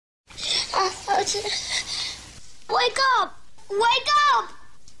Wake up! Wake up!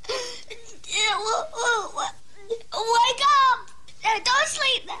 Wake up! Don't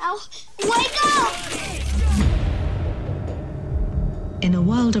sleep now. Wake up! In a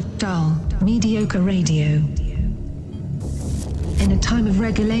world of dull, mediocre radio, in a time of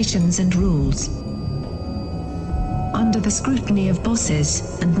regulations and rules, under the scrutiny of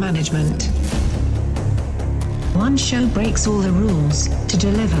bosses and management, one show breaks all the rules to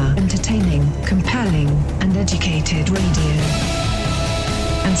deliver entertaining, compelling, and educated radio,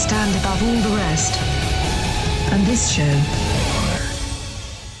 and stand above all the rest. And this show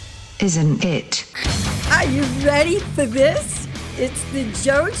isn't it. Are you ready for this? It's the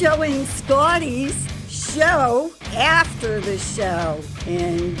JoJo and Scotty's show after the show.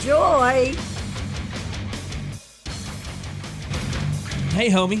 Enjoy. Hey,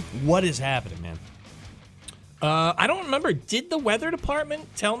 homie, what is happening, man? I don't remember. Did the weather department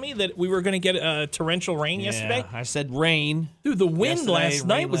tell me that we were going to get torrential rain yesterday? I said rain. Dude, the wind Yesterday, last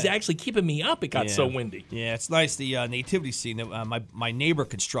night rain was last- actually keeping me up. It got so windy. Yeah, it's nice. The nativity scene that my neighbor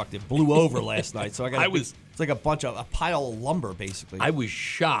constructed blew over last night. So it's like a pile of lumber, basically. I was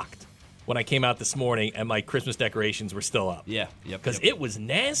shocked when I came out this morning and my Christmas decorations were still up. Yeah, Because it was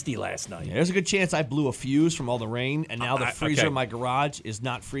nasty last night. Yeah, there's a good chance I blew a fuse from all the rain, and now the freezer okay. in my garage is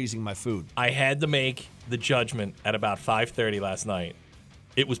not freezing my food. I had to make the judgment at about 5:30 last night.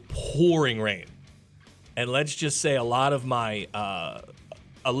 It was pouring rain. And let's just say a lot of my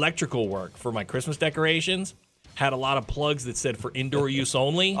electrical work for my Christmas decorations had a lot of plugs that said for indoor use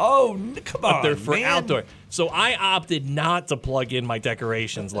only. Oh, come on, But they're for man. outdoor. So I opted not to plug in my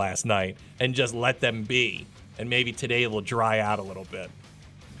decorations last night and just let them be. And maybe today it'll dry out a little bit.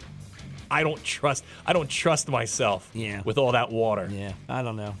 I don't trust myself with all that water. Yeah, I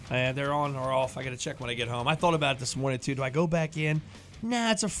don't know. They're on or off. I got to check when I get home. I thought about it this morning, too. Do I go back in?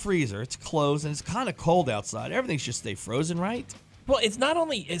 Nah, it's a freezer. It's closed, and it's kind of cold outside. Everything should stay frozen, right? Well, it's not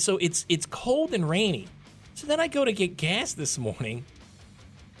only so it's cold and rainy. So then I go to get gas this morning.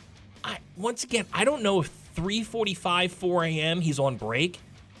 Once again, I don't know if 3:45, 4 a.m. he's on break,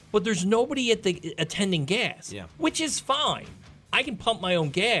 but there's nobody at the attending gas. Yeah. Which is fine. I can pump my own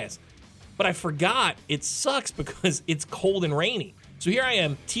gas. But I forgot it sucks because it's cold and rainy. So here I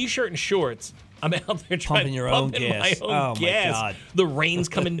am, t-shirt and shorts. I'm out there trying Pumping your to own pump gas. my own Oh, my gas. God. The rain's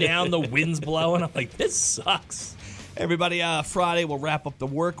coming down, the wind's blowing. I'm like, this sucks. Everybody, Friday we'll wrap up the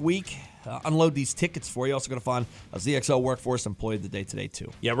work week. Unload these tickets for you. Also going to find a ZXL Workforce Employee of the Day today,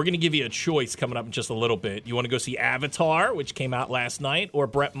 too. Yeah, we're going to give you a choice coming up in just a little bit. You want to go see Avatar, which came out last night, or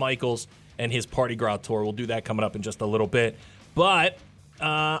Bret Michaels and his Party Grout tour. We'll do that coming up in just a little bit. But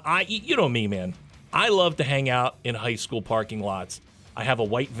you know me, man. I love to hang out in high school parking lots. I have a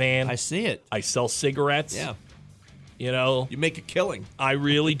white van. I see it. I sell cigarettes. Yeah. You know. You make a killing. I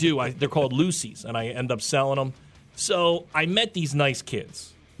really do. They're called Lucy's, and I end up selling them. So I met these nice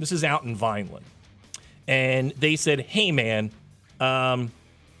kids. This is out in Vineland. And they said, hey, man,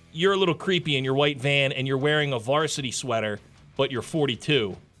 you're a little creepy in your white van, and you're wearing a varsity sweater, but you're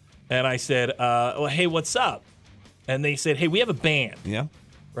 42. And I said, well, hey, what's up? And they said, hey, we have a band. Yeah.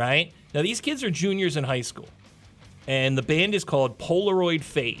 Right? Now, these kids are juniors in high school, and the band is called Polaroid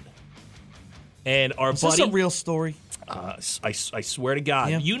Fade. And our Is buddy... this a real story? I swear to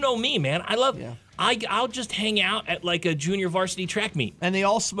God. Yeah. You know me, man. I love... Yeah. I'll just hang out at like a junior varsity track meet. And they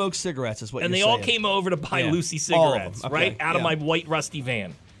all smoke cigarettes, is what And you're they all saying. came over to buy Yeah. Lucy All of cigarettes, them. Okay. right? Out of Yeah. my white rusty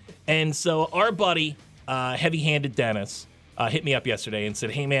van. And so our buddy, heavy-handed Dennis, hit me up yesterday and said,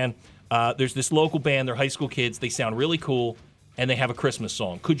 hey, man, there's this local band. They're high school kids. They sound really cool, and they have a Christmas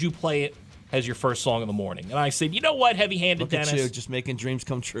song. Could you play it as your first song in the morning? And I said, you know what, heavy-handed Look Dennis? at you, just making dreams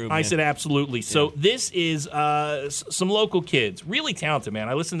come true, man. I said, absolutely. So this is some local kids, really talented, man.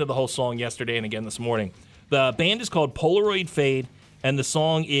 I listened to the whole song yesterday and again this morning. The band is called Polaroid Fade, and the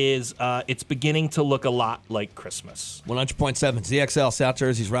song is It's Beginning to Look a Lot Like Christmas. 100.7 ZXL, South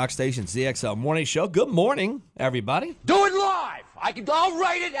Jersey's rock station, ZXL Morning Show. Good morning, everybody. Do it live! I'll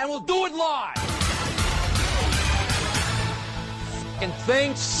write it and we'll do it live! Fucking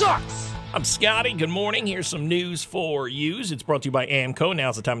thing sucks! I'm Scotty. Good morning. Here's some news for you. It's brought to you by AMCO.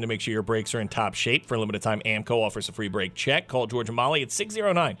 Now's the time to make sure your brakes are in top shape. For a limited time, AMCO offers a free brake check. Call George and Molly at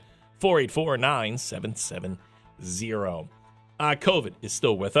 609-484-9770. COVID is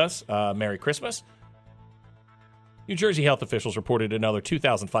still with us. Merry Christmas. New Jersey health officials reported another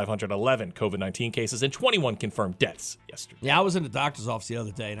 2,511 COVID-19 cases and 21 confirmed deaths yesterday. Yeah, I was in the doctor's office the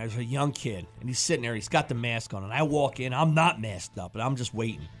other day, and there's a young kid, and he's sitting there. He's got the mask on, and I walk in. I'm not masked up, and I'm just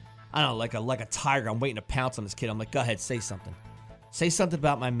waiting. I don't know, like a tiger. I'm waiting to pounce on this kid. I'm like, go ahead, say something. Say something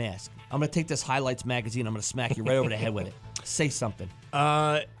about my mask. I'm going to take this Highlights magazine. I'm going to smack you right over the head with it. Say something.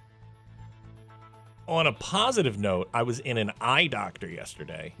 on a positive note, I was in an eye doctor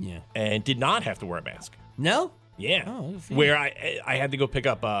yesterday. Yeah. And did not have to wear a mask. No? Yeah. Oh, where I had to go pick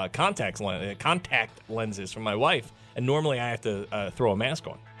up contact lenses from my wife, and normally I have to throw a mask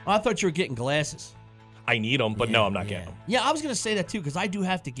on. Oh, I thought you were getting glasses. I need them, but no, I'm not getting them. Yeah, I was gonna say that too because I do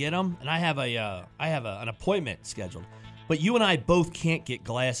have to get them, and I have an appointment scheduled. But you and I both can't get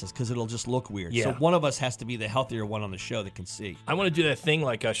glasses because it'll just look weird. Yeah. So one of us has to be the healthier one on the show that can see. I want to do that thing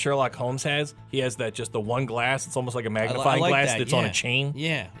like Sherlock Holmes has. He has that just the one glass. It's almost like a magnifying I like glass that, that's on a chain.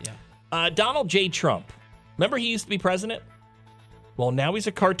 Yeah, yeah. Donald J. Trump. Remember he used to be president? Well, now he's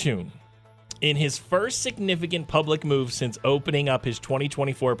a cartoon. In his first significant public move since opening up his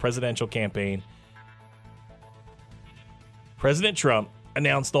 2024 presidential campaign, President Trump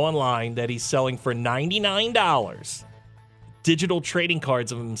announced online that he's selling for $99 digital trading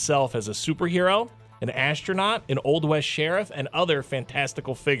cards of himself as a superhero, an astronaut, an Old West sheriff, and other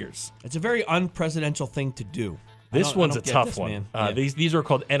fantastical figures. It's a very unpresidential thing to do. This one's a get tough this, one. man. Yeah. These are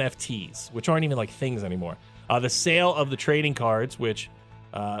called NFTs, which aren't even like things anymore. The sale of the trading cards, which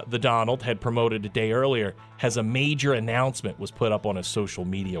the Donald had promoted a day earlier, has a major announcement was put up on his social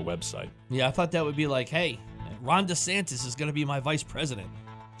media website. Yeah, I thought that would be like, hey, Ron DeSantis is going to be my vice president.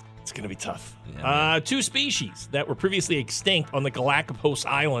 It's going to be tough. Yeah, two species that were previously extinct on the Galapagos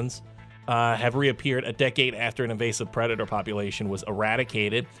Islands have reappeared a decade after an invasive predator population was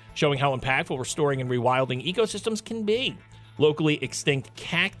eradicated, showing how impactful restoring and rewilding ecosystems can be. Locally extinct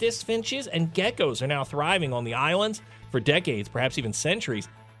cactus finches and geckos are now thriving on the islands for decades, perhaps even centuries.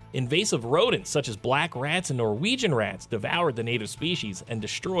 Invasive rodents such as black rats and Norwegian rats devoured the native species and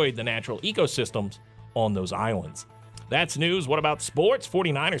destroyed the natural ecosystems on those islands. That's news. What about sports?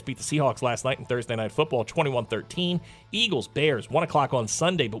 49ers beat the Seahawks last night in Thursday Night Football, 21-13. Eagles, Bears, 1 o'clock on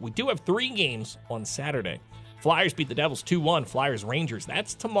Sunday, but we do have 3 games on Saturday. Flyers beat the Devils 2-1. Flyers, Rangers,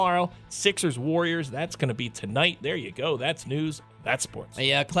 that's tomorrow. Sixers, Warriors, that's going to be tonight. There you go. That's news. That's sports.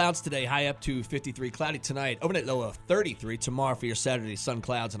 Yeah, clouds today, high up to 53. Cloudy tonight, overnight low of 33. Tomorrow for your Saturday, sun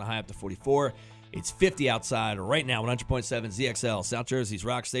clouds and a high up to 44. It's 50 outside right now, 100.7 ZXL, South Jersey's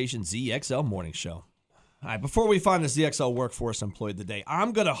rock station, ZXL Morning Show. All right, before we find the ZXL workforce employee of the day,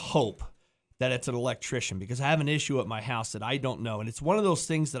 I'm going to hope that it's an electrician because I have an issue at my house that I don't know. And it's one of those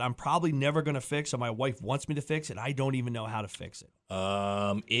things that I'm probably never going to fix, or my wife wants me to fix it. I don't even know how to fix it.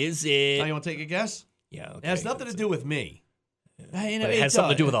 Is it? Now, you want to take a guess? Yeah. Okay. It has nothing to do with me. But it has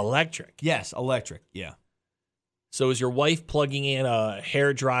something to do with electric. Yes, electric, yeah. So is your wife plugging in a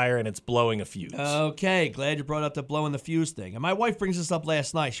hair dryer and it's blowing a fuse? Okay, glad you brought up the blowing the fuse thing. And my wife brings this up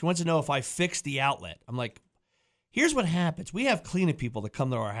last night. She wants to know if I fixed the outlet. I'm like, here's what happens. We have cleaning people that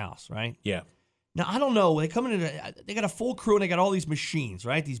come to our house, right? Yeah. Now, I don't know. They come in, they got a full crew and they got all these machines,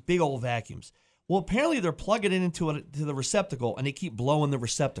 right? These big old vacuums. Well, apparently they're plugging it into the receptacle and they keep blowing the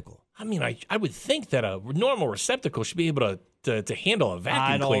receptacle. I mean, I would think that a normal receptacle should be able to handle a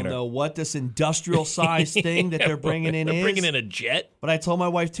vacuum cleaner. I don't know what this industrial size thing that they're bringing in is. They're bringing in a jet. But I told my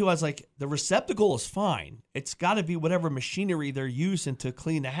wife, too, I was like, the receptacle is fine. It's got to be whatever machinery they're using to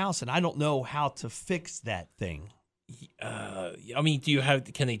clean the house, and I don't know how to fix that thing. I mean,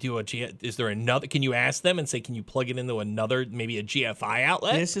 can they do is there another, can you ask them and say, can you plug it into another, maybe a GFI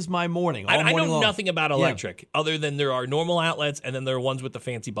outlet? This is my morning. I know nothing about electric other than there are normal outlets and then there are ones with the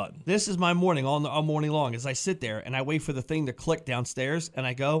fancy button. This is my morning all morning long as I sit there and I wait for the thing to click downstairs and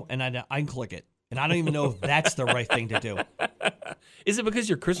I go and I unclick it. And I don't even know if that's the right thing to do. Is it because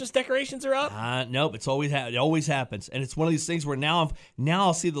your Christmas decorations are up? Nope. It always happens. And it's one of these things where now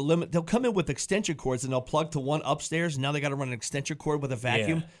I'll see the limit. They'll come in with extension cords and they'll plug to one upstairs. And now they got to run an extension cord with a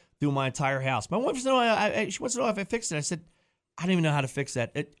vacuum through my entire house. My wife wants to know, she wants to know if I fixed it. I said, I don't even know how to fix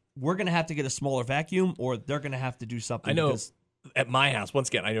that. We're going to have to get a smaller vacuum or they're going to have to do something. I know at my house, once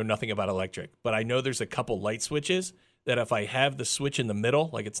again, I know nothing about electric, but I know there's a couple light switches that if I have the switch in the middle,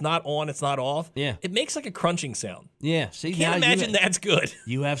 like it's not on, it's not off, it makes like a crunching sound. Yeah. See, can't imagine that's good.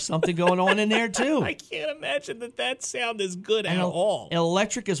 You have something going on in there, too. I can't imagine that sound is good at all.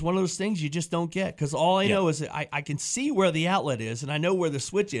 Electric is one of those things you just don't get because all I know is that I can see where the outlet is and I know where the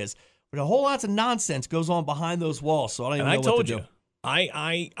switch is, but a whole lot of nonsense goes on behind those walls, so I don't even know what to do.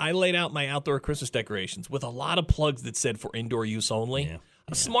 I laid out my outdoor Christmas decorations with a lot of plugs that said for indoor use only. Yeah.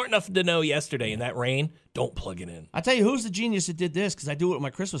 I'm smart enough to know yesterday in that rain, don't plug it in. I tell you, who's the genius that did this? Because I do it with my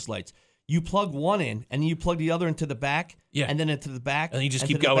Christmas lights. You plug one in, and then you plug the other into the back, and then into the back. And you just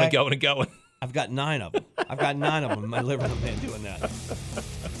keep going and going and going. I've got 9 of them. in my living room, man, doing that.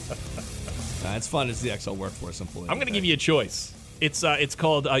 It's fun. It's the XL Workforce employee. I'm going to give you a choice. It's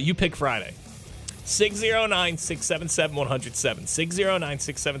called You Pick Friday. 609-677-107.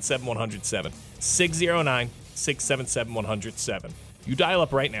 609-677-107. 609-677-107. You dial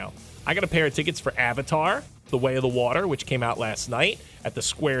up right now. I got a pair of tickets for Avatar, The Way of the Water, which came out last night at the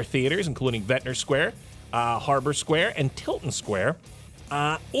Square Theaters, including Ventnor Square, Harbor Square, and Tilton Square.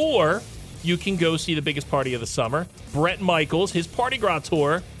 Or you can go see the biggest party of the summer, Bret Michaels, his Party Gras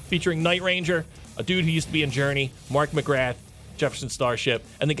tour, featuring Night Ranger, a dude who used to be in Journey, Mark McGrath, Jefferson Starship,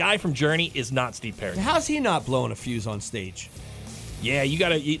 and the guy from Journey is not Steve Perry. How's he not blowing a fuse on stage? Yeah, you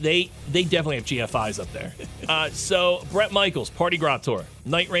gotta. They definitely have GFIs up there. So Bret Michaels, Party Gras tour,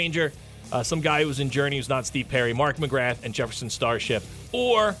 Night Ranger, some guy who was in Journey who's not Steve Perry, Mark McGrath, and Jefferson Starship,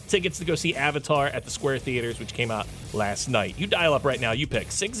 or tickets to go see Avatar at the Square Theaters, which came out last night. You dial up right now. You pick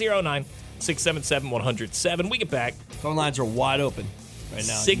 609-677-107. We get back. Phone lines are wide open right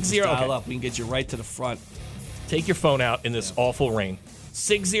now. 60. You can just dial okay. up. We can get you right to the front. Take your phone out in this awful rain.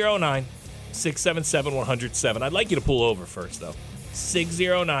 609-677-107. I'd like you to pull over first, though.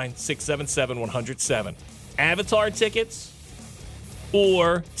 609-677-107. Avatar tickets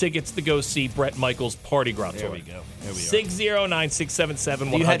or tickets to go see Bret Michaels' Party Gras tour. There we go. There we are.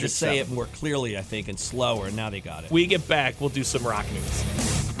 609-677-107. You had to say it more clearly, I think, and slower, and now they got it. We get back, we'll do some rock news.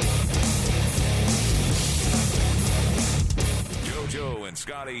 JoJo and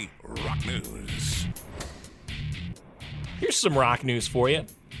Scotty, rock news. Here's some rock news for you.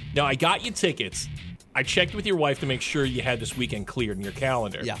 Now, I got you tickets. I checked with your wife to make sure you had this weekend cleared in your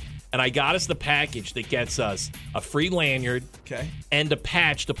calendar. Yeah. And I got us the package that gets us a free lanyard and a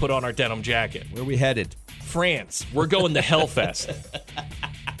patch to put on our denim jacket. Where are we headed? France. We're going to Hellfest.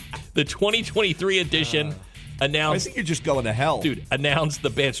 The 2023 edition announced. I think you're just going to hell. Dude, announced the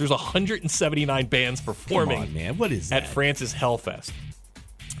bands. There's 179 bands performing Come on, man. What is that? at France's Hellfest.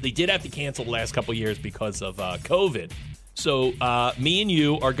 They did have to cancel the last couple of years because of COVID. So me and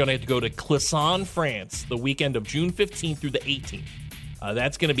you are going to go to Clisson, France, the weekend of June 15th through the 18th.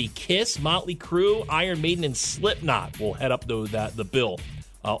 That's going to be Kiss, Motley Crue, Iron Maiden, and Slipknot will head up the bill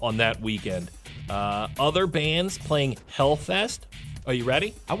on that weekend. Other bands playing Hellfest. Are you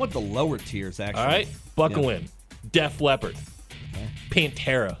ready? I want the lower tiers, actually. All right. Buckle in. Def Leppard,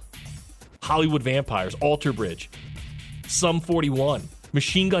 Pantera, Hollywood Vampires, Alter Bridge, Sum 41,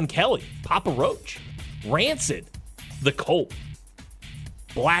 Machine Gun Kelly, Papa Roach, Rancid, The Cult,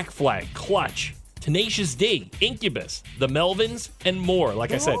 Black Flag, Clutch, Tenacious D, Incubus, The Melvins, and more.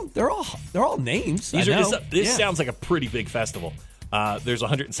 Like I said, they're all names. This sounds like a pretty big festival. There's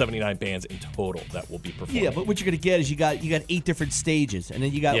 179 bands in total that will be performing. Yeah, but what you're going to get is you got 8 different stages, and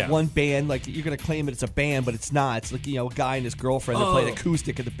then you got one band. Like you're going to claim it's a band, but it's not. It's like a guy and his girlfriend that played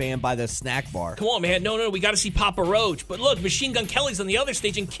acoustic at the band by the snack bar. Come on, man! No, we got to see Papa Roach. But look, Machine Gun Kelly's on the other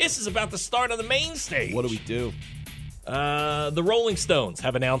stage, and Kiss is about to start on the main stage. What do we do? The Rolling Stones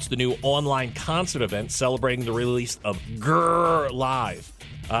have announced a new online concert event celebrating the release of Grrr Live.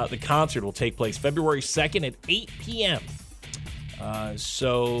 The concert will take place February 2nd at 8 p.m.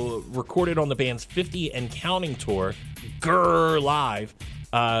 So recorded on the band's 50 and counting tour, Grrr Live.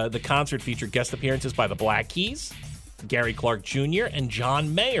 The concert featured guest appearances by the Black Keys, Gary Clark Jr., and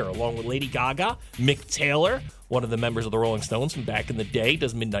John Mayer, along with Lady Gaga, Mick Taylor, one of the members of the Rolling Stones from back in the day,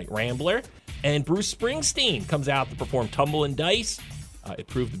 does Midnight Rambler, and Bruce Springsteen comes out to perform Tumble and Dice. It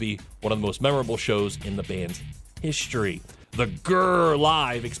proved to be one of the most memorable shows in the band's history. The Grrr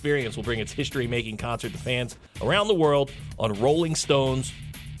Live experience will bring its history-making concert to fans around the world on Rolling Stones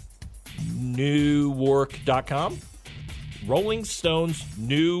Newark.com. Rolling Stones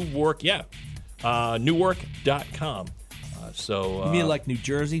Newark, Newark.com. You mean like New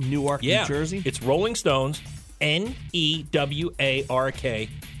Jersey, Newark, New Jersey? It's Rolling Stones,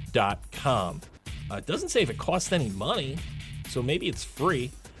 NEWARK.com. It doesn't say if it costs any money, so maybe it's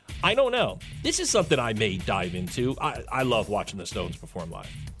free. I don't know. This is something I may dive into. I love watching the Stones perform live.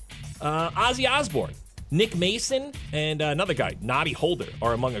 Ozzy Osbourne, Nick Mason, and another guy, Noddy Holder,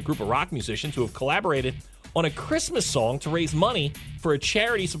 are among a group of rock musicians who have collaborated on a Christmas song to raise money for a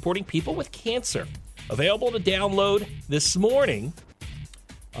charity supporting people with cancer. Available to download this morning.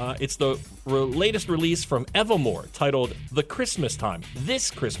 It's the latest release from Evermore titled This Christmas Time,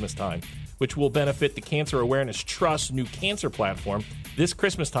 which will benefit the Cancer Awareness Trust's new cancer platform. This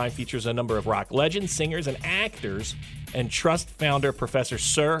Christmas Time features a number of rock legends, singers, and actors, and Trust founder Professor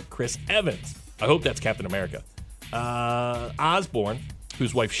Sir Chris Evans. I hope that's Captain America. Osborne,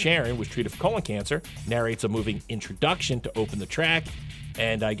 whose wife Sharon was treated for colon cancer, narrates a moving introduction to open the track.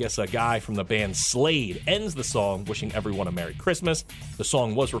 And I guess a guy from the band Slade ends the song wishing everyone a Merry Christmas. The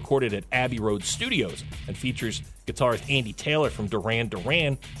song was recorded at Abbey Road Studios and features guitarist Andy Taylor from Duran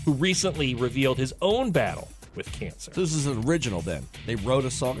Duran, who recently revealed his own battle with cancer. So this is an original then. They wrote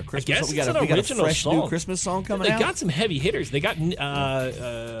a song, a Christmas song. We got a fresh new Christmas song coming out? They got some heavy hitters. They got, who's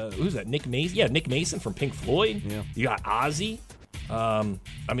that, Nick Mason? Yeah, Nick Mason from Pink Floyd. Yeah. You got Ozzy. I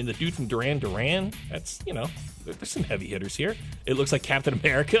mean, the dude from Duran Duran, that's, there's some heavy hitters here. It looks like Captain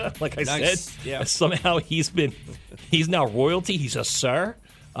America, like I said. Yeah. Somehow he's now royalty. He's a sir.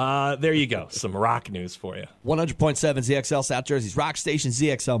 There you go. Some rock news for you. 100.7 ZXL South Jersey's Rock Station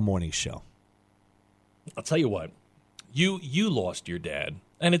ZXL Morning Show. I'll tell you what. You lost your dad,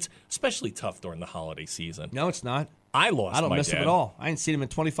 and it's especially tough during the holiday season. No, it's not. I lost my dad. I don't miss him at all. I ain't seen him in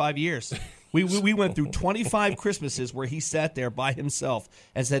 25 years. We went through 25 Christmases where he sat there by himself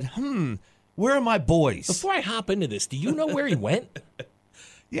and said, where are my boys? Before I hop into this, do you know where he went?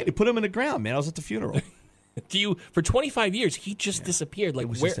 Yeah, he put him in the ground, man. I was at the funeral. For 25 years, he just disappeared. Like,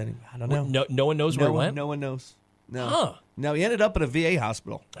 where? I don't know. No one knows where he went? No one knows. No. Huh. No, he ended up at a VA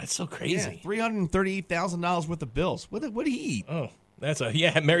hospital. That's so crazy. Yeah, $338,000 worth of bills. What did he eat? Oh,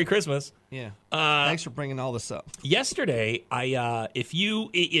 Merry Christmas. Yeah. Thanks for bringing all this up. Yesterday, if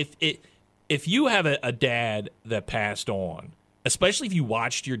you have a dad that passed on, especially if you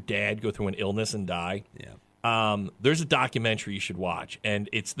watched your dad go through an illness and die, there's a documentary you should watch, and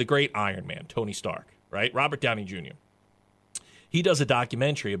it's The Great Iron Man, Tony Stark, right? Robert Downey Jr. He does a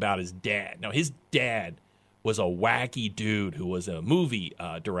documentary about his dad. Now, his dad was a wacky dude who was a movie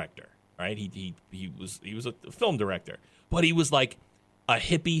director, right? He was a film director, but he was like a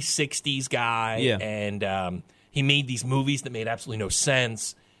hippie 60s guy, and he made these movies that made absolutely no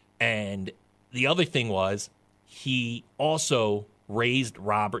sense. And the other thing was he also raised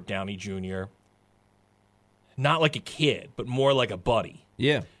Robert Downey Jr. not like a kid, but more like a buddy.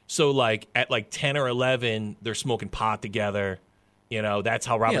 Yeah. So like at like 10 or 11, they're smoking pot together. That's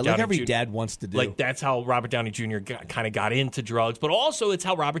how Robert Downey like every Jr. dad wants to do. Like that's how Robert Downey Jr. kind of got into drugs, but also it's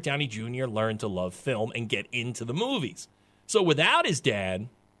how Robert Downey Jr. learned to love film and get into the movies. So without his dad,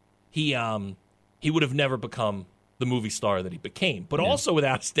 he would have never become the movie star that he became. But also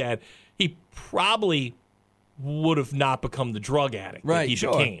without his dad, he probably would have not become the drug addict that he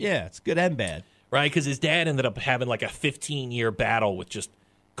became. Yeah, it's good and bad. Right, because his dad ended up having like a 15-year battle with just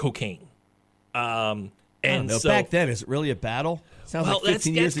cocaine. And so back then, is it really a battle? Sounds like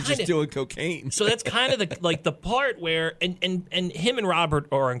 15 years of just doing cocaine. So that's kind of the part where and him and Robert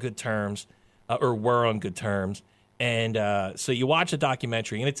are on good terms, or were on good terms. And so you watch a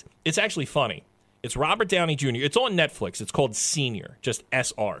documentary, and it's actually funny. It's Robert Downey Jr. It's on Netflix. It's called Senior, just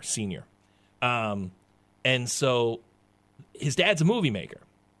SR, Senior. And so his dad's a movie maker.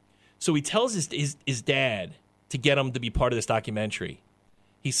 So he tells his dad to get him to be part of this documentary.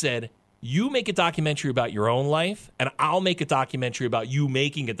 He said, you make a documentary about your own life, and I'll make a documentary about you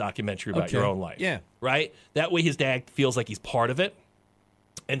making a documentary about your own life. Yeah. Right? That way his dad feels like he's part of it.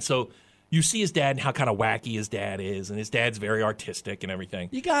 And so you see his dad and how kind of wacky his dad is, and his dad's very artistic and everything.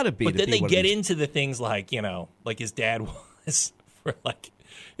 You got to be. But then they get into the things like, like his dad was for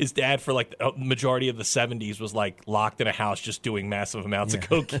the majority of the 70s was like locked in a house just doing massive amounts of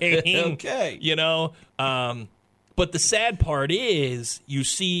cocaine. Okay. But the sad part is you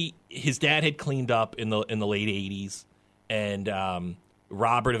see his dad had cleaned up in the late 80s, and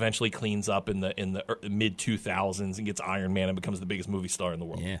Robert eventually cleans up in the mid 2000s and gets Iron Man and becomes the biggest movie star in the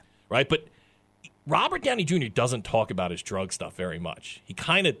world. Yeah. Right? But Robert Downey Jr. doesn't talk about his drug stuff very much. He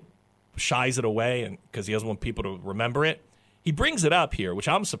kind of shies it away because he doesn't want people to remember it. He brings it up here, which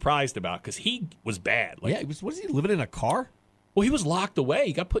I'm surprised about because he was bad. Was he living in a car? Well, he was locked away.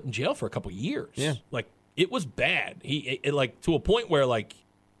 He got put in jail for a couple years. Yeah. It was bad. To a point where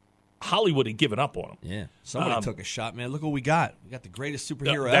Hollywood had given up on him. Yeah. Somebody took a shot, man. Look what we got. We got the greatest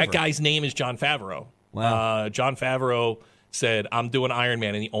superhero ever. That guy's name is Jon Favreau. Wow. Jon Favreau said, I'm doing Iron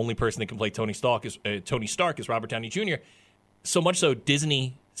Man, and the only person that can play Tony Stark is Robert Downey Jr. So much so,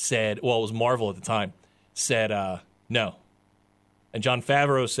 Disney said, well, it was Marvel at the time, said no. And Jon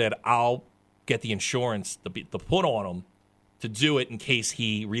Favreau said, I'll get the insurance to put on him to do it in case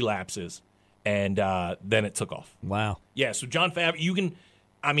he relapses. And then it took off. Wow. Yeah, so Jon Favreau,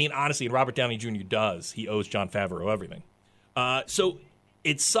 honestly, and Robert Downey Jr. does. He owes Jon Favreau everything. So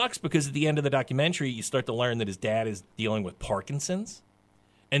it sucks because at the end of the documentary, you start to learn that his dad is dealing with Parkinson's.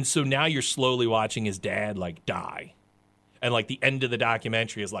 And so now you're slowly watching his dad, die. And, the end of the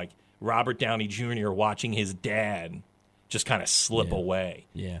documentary is, Robert Downey Jr. watching his dad just kind of slip away.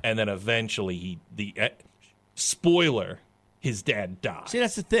 Yeah. And then eventually, spoiler, his dad died. See,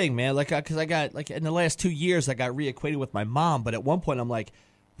 that's the thing, man. Because I got, in the last 2 years, I got reacquainted with my mom. But at one point, I'm like,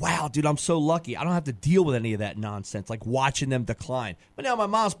 wow, dude, I'm so lucky. I don't have to deal with any of that nonsense, watching them decline. But now my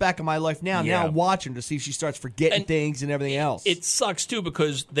mom's back in my life now. Yeah. Now I'm watching to see if she starts forgetting things and everything else. It sucks, too,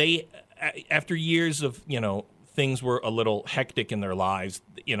 because they, after years of, things were a little hectic in their lives,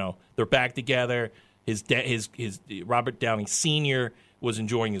 they're back together. His Robert Downey Sr. was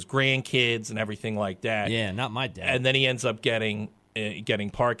enjoying his grandkids and everything like that. Yeah, not my dad. And then he ends up getting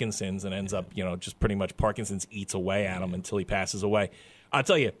Parkinson's and ends up, just pretty much Parkinson's eats away at him until he passes away. I'll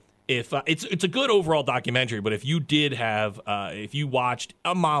tell you, if it's a good overall documentary, but if you did have, if you watched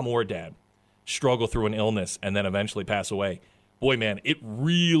a mom or dad struggle through an illness and then eventually pass away, boy, man, it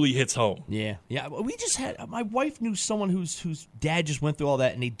really hits home. Yeah. We just had my wife knew someone whose dad just went through all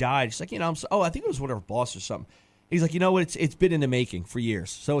that and he died. She's like, I think it was one of her boss or something. He's like, it's been in the making for years.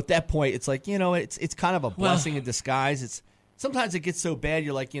 So at that point, it's like, it's kind of a blessing in disguise. It's sometimes it gets so bad,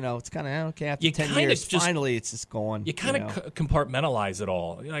 you're like, it's kind of okay after 10 years. Finally, it's just gone. You kind of compartmentalize it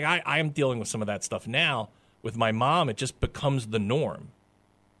all. Like I am dealing with some of that stuff now with my mom. It just becomes the norm.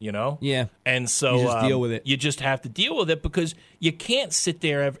 Yeah. And so you just deal with it. You just have to deal with it because you can't sit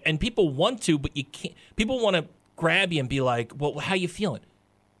there and people want to, but you can't. People want to grab you and be like, "Well, how you feeling?"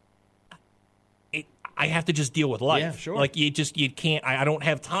 I have to just deal with life. Yeah, sure. Like you can't. I don't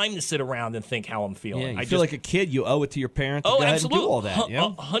have time to sit around and think how I'm feeling. Yeah, I feel like a kid. You owe it to your parents. Oh, to go ahead absolutely. And do all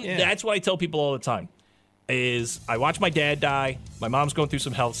that. Yeah. That's what I tell people all the time. Is I watch my dad die. My mom's going through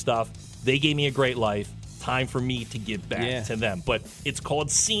some health stuff. They gave me a great life. Time for me to give back to them. But it's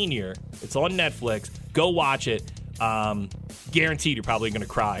called Senior. It's on Netflix. Go watch it. Guaranteed you're probably going to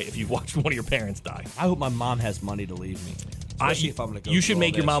cry if you've watched one of your parents die. I hope my mom has money to leave me. Especially if I'm going to go. You should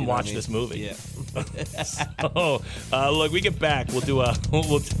make your mom watch this movie. Yeah. So, look, we get back. We'll do a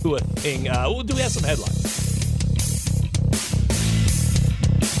thing. We have some headlines.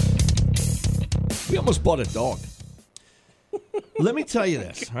 We almost bought a dog. Let me tell you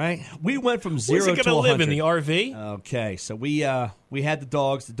this, right? We went from 0 Where's it to gonna 100. live in the RV? Okay, so we had the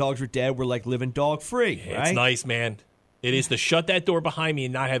dogs. The dogs were dead. We're like living dog free, right? It's nice, man. It is to shut that door behind me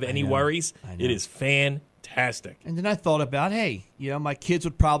and not have any worries. It is fantastic. And then I thought about, hey, my kids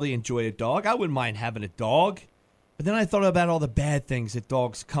would probably enjoy a dog. I wouldn't mind having a dog. But then I thought about all the bad things that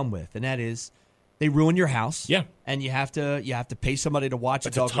dogs come with, and that is they ruin your house. Yeah. And you have to pay somebody to watch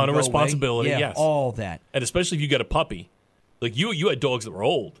It's a dog. a ton of responsibility, Yeah, yes. all that. And especially if you get a puppy. Like you had dogs that were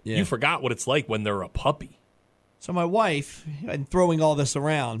old. Yeah. You forgot what it's like when they're a puppy. So my wife, and throwing all this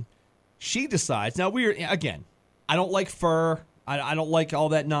around, she decides. Now again, I don't like fur. I don't like all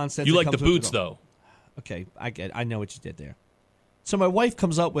that nonsense. You that like the comes with boots, the dog. though. Okay, I know what you did there. So my wife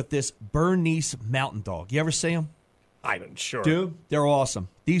comes up with this Bernese mountain dog. You ever see them? I'm sure. Dude, they're awesome.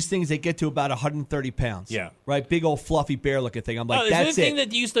 These things, they get to about 130 pounds. Yeah. Right? Big old fluffy bear looking thing. I'm like, Is that's the it. thing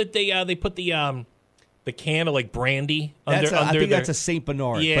that used to they put the can of like brandy I under think their, that's a St.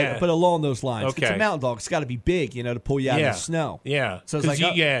 Bernard. Yeah. But along those lines. Okay. It's a mountain dog. It's got to be big, to pull you out of the snow. Yeah. So it's like,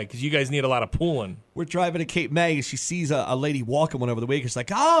 because you guys need a lot of pulling. we're driving to Cape May, and she sees a lady walking one over the way. She's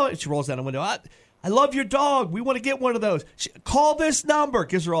like, oh, and she rolls down the window. I love your dog. We want to get one of those. Call this number.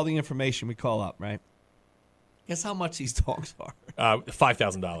 Gives her all the information. We call up, right? Guess how much these dogs are?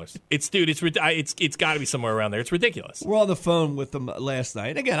 $5,000. It's got to be somewhere around there. It's ridiculous. We're on the phone with them last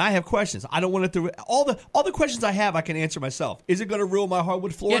night. Again, I have questions. I don't want it to. All the questions I have, I can answer myself. Is it going to ruin my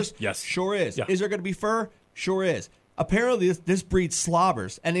hardwood floors? Yes. Sure is. Yeah. Is there going to be fur? Sure is. Apparently, this breed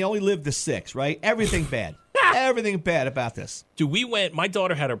slobbers, and they only live to 6. Right? Everything bad. Everything bad about this. Dude, my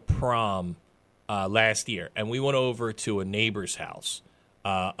daughter had a prom last year, and we went over to a neighbor's house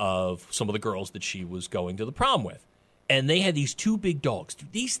of some of the girls that she was going to the prom with. And they had these 2 big dogs.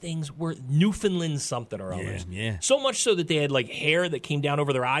 Dude, these things were Newfoundland something or others. Yeah. So much so that they had like hair that came down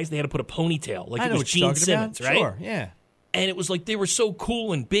over their eyes. They had to put a ponytail. Like I it know was what you're Gene talking Simmons, about. right? Sure, yeah. And it was like they were so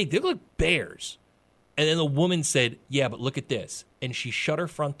cool and big. They looked like bears. And then the woman said, yeah, but look at this. And she shut her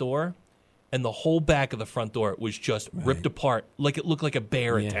front door, and the whole back of the front door was just ripped apart, like it looked like a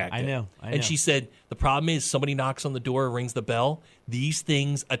bear attacked I it. know. And she said, the problem is somebody knocks on the door, rings the bell. These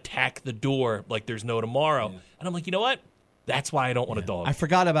things attack the door like there's no tomorrow. Yeah. And I'm like, you know what? That's why I don't want a dog. I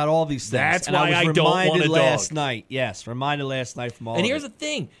forgot about all these things. That's and why I I was don't reminded want a dog. last night. Yes, reminded last night from all And of here's it. the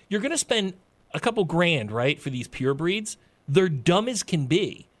thing. You're going to spend a couple grand, right, for these pure breeds. They're dumb as can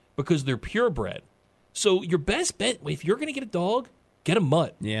be because they're purebred. So your best bet, if you're going to get a dog, get a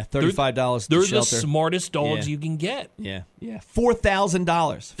mutt. Yeah, $35 They're to shelter. the smartest dogs Yeah. you can get. Yeah.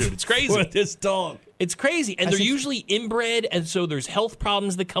 $4,000. Dude, it's crazy. For this dog. It's crazy. And I they're said- usually inbred, and so there's health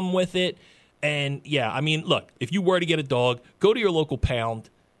problems that come with it. And, yeah, I mean, look, if you were to get a dog, go to your local pound.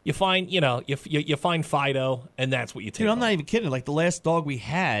 You find, you find Fido, and that's what you take. Dude, I'm home. not even kidding. Like the last dog we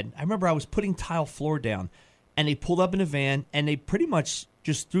had, I remember I was putting tile floor down, and they pulled up in a van, and they pretty much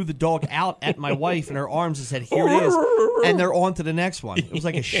just threw the dog out at my wife in her arms and said, "Here it is," and they're on to the next one. It was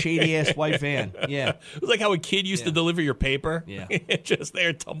like a shady ass white van. Yeah, it was like how a kid used to deliver your paper. Yeah, just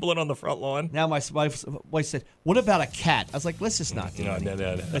there tumbling on the front lawn. Now my wife said, "What about a cat?" I was like, "Let's just not do it.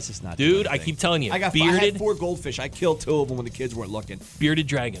 No. Let's just not." Dude, do I keep telling you, I had 4 goldfish. I killed 2 of them when the kids weren't looking. Bearded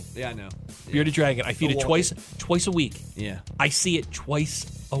dragon. Yeah, I know. Bearded dragon. I feed it twice a week. Yeah, I see it twice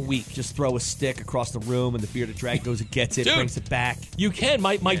a week. Just throw a stick across the room, and the bearded dragon goes and gets it, Dude, brings it back. You can.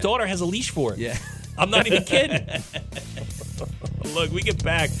 My daughter has a leash for it. Yeah. I'm not even kidding. Look, we get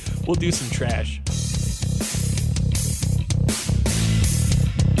back. We'll do some trash.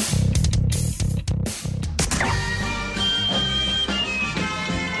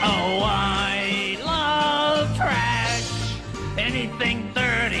 Oh, I love trash. Anything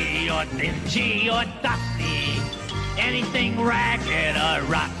dirty or dingy or dusty. Anything ragged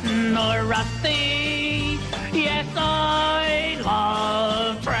or rotten or rusty. Yes, I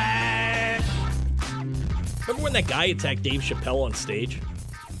love trash. Remember when that guy attacked Dave Chappelle on stage?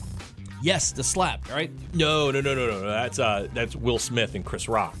 Yes, the slap, right? No. That's Will Smith and Chris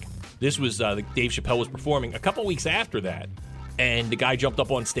Rock. This was Dave Chappelle was performing a couple weeks after that. And the guy jumped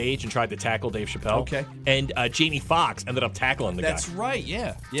up on stage and tried to tackle Dave Chappelle. Okay. And Jamie Foxx ended up tackling the guy. That's right,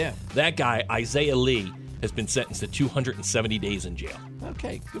 yeah. That guy, Isaiah Lee, has been sentenced to 270 days in jail.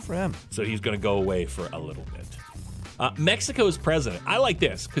 Okay, good for him. So he's going to go away for a little bit. Mexico's president. I like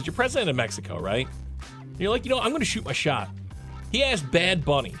this, because you're president of Mexico, right? And you're like, I'm going to shoot my shot. He asked Bad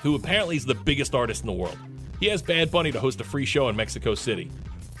Bunny, who apparently is the biggest artist in the world. He asked Bad Bunny to host a free show in Mexico City.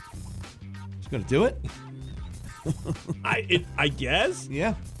 He's going to do it? I guess.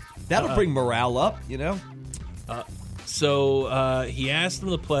 Yeah. That'll bring morale up, So he asked him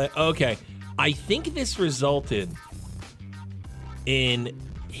to play. Okay. I think this resulted in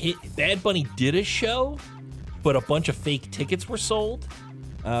Bad Bunny did a show, but a bunch of fake tickets were sold.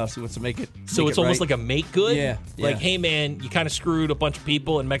 So it's to make it. So it's almost right. like a make good. Yeah. Like, hey man, you kind of screwed a bunch of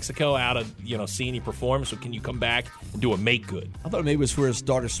people in Mexico out of seeing you perform. So can you come back and do a make good? I thought maybe it was for his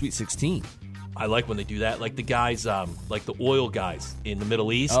daughter's Sweet 16. I like when they do that. Like the guys, like the oil guys in the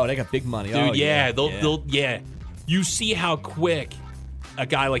Middle East. Oh, they got big money. Dude, They'll You see how quick a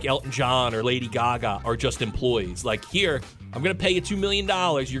guy like Elton John or Lady Gaga are just employees. Like, here, I'm going to pay you $2 million.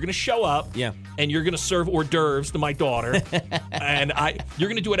 You're going to show up. Yeah. And you're going to serve hors d'oeuvres to my daughter. And you're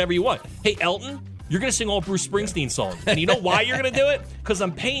going to do whatever you want. Hey, Elton, you're going to sing all Bruce Springsteen songs. And you know why you're going to do it? Because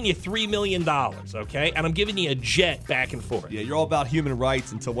I'm paying you $3 million, okay? And I'm giving you a jet back and forth. Yeah, you're all about human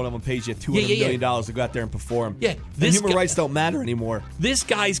rights until one of them pays you $200 million to go out there and perform. Yeah. And human rights don't matter anymore. This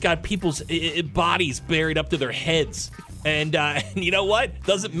guy's got people's bodies buried up to their heads. And you know what?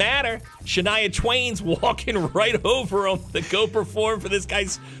 Doesn't matter. Shania Twain's walking right over him to go perform for this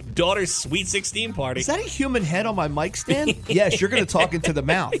guy's daughter's Sweet 16 party. Is that a human head on my mic stand? Yes, you're going to talk into the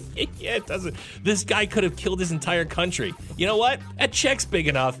mouth. Yeah, it doesn't. This guy could have killed his entire country. You know what? That check's big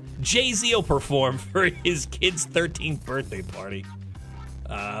enough. Jay-Z will perform for his kid's 13th birthday party.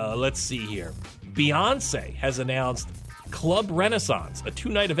 Let's see here. Beyonce has announced Club Renaissance, a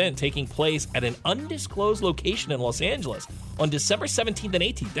 2-night event taking place at an undisclosed location in Los Angeles on December 17th and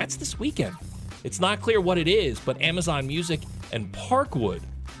 18th. That's this weekend. It's not clear what it is, but Amazon Music and Parkwood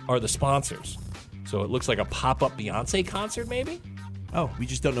are the sponsors. So it looks like a pop-up Beyonce concert, maybe? Oh, we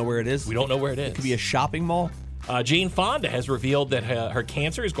just don't know where it is? We don't know where it is. It could be a shopping mall? Jane Fonda has revealed that her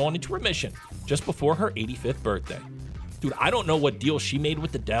cancer has gone into remission just before her 85th birthday. Dude, I don't know what deal she made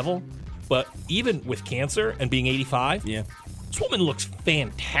with the devil, but even with cancer and being 85, this woman looks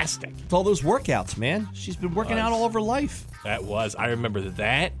fantastic. It's all those workouts, man. She's been working out all of her life. That was. I remember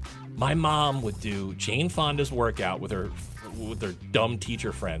that. My mom would do Jane Fonda's workout with her dumb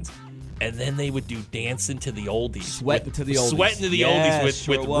teacher friends. And then they would do Dancing to the Oldies. Sweating to the Oldies. Sweating to the Oldies with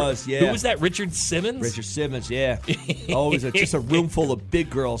sure was, who was that? Richard Simmons? Richard Simmons, yeah. Always just a room full of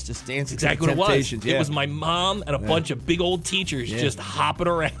big girls just dancing exactly to the Temptations. It was my mom and a bunch of big old teachers just hopping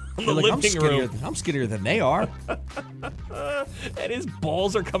around the living room. I'm skinnier than they are. And his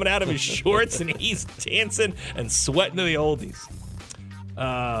balls are coming out of his shorts and he's dancing and sweating to the Oldies.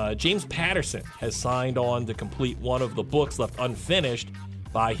 James Patterson has signed on to complete one of the books left unfinished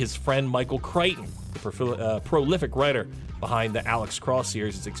by his friend Michael Crichton, the prolific writer behind the Alex Cross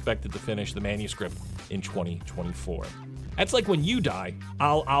series. Is expected to finish the manuscript in 2024. That's like when you die,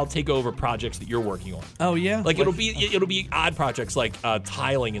 I'll take over projects that you're working on. Oh yeah, like it'll be odd projects like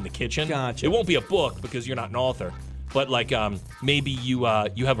tiling in the kitchen. Gotcha. It won't be a book because you're not an author, but like maybe you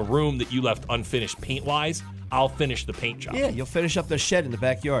have a room that you left unfinished paint wise. I'll finish the paint job. Yeah, you'll finish up the shed in the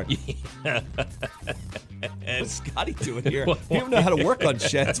backyard. What's Scotty doing here? He don't know how to work on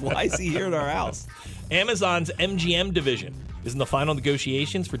sheds. Why is he here at our house? Amazon's MGM division is in the final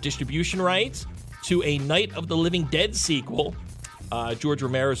negotiations for distribution rights to a Night of the Living Dead sequel. George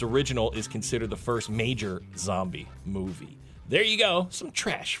Romero's original is considered the first major zombie movie. There you go. Some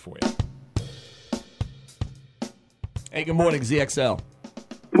trash for you. Hey, good morning, ZXL.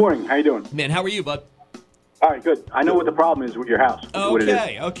 Good morning. How you doing? Man, how are you, bud? All right, good. I know what the problem is with your house. What it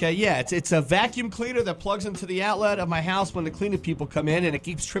is. Okay, yeah. It's a vacuum cleaner that plugs into the outlet of my house when the cleaning people come in, and it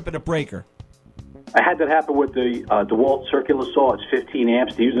keeps tripping a breaker. I had that happen with the DeWalt circular saw. It's 15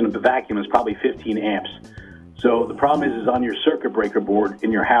 amps. To use in a vacuum is probably 15 amps. So the problem is on your circuit breaker board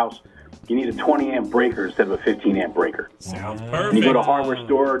in your house, you need a 20 amp breaker instead of a 15 amp breaker. Sounds And perfect. you go to a hardware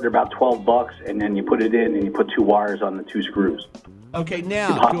store, they're about $12, and then you put it in and you put 2 wires on the 2 screws. Okay,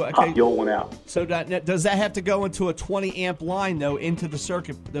 now, Pop the old one out. So does that have to go into a 20 amp line though into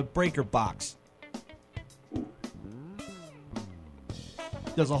the breaker box?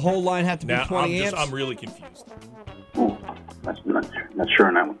 Does a whole line have to be Now, 20 amps? I'm really confused. Ooh, that's not sure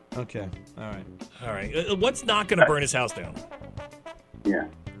on that one. Okay, all right. All right. What's not going to burn his house down? Yeah,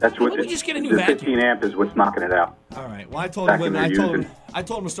 that's what. Why don't we just get a new the vacuum? 15 amp is what's knocking it out. All right. Well, I told Vacuum him they're I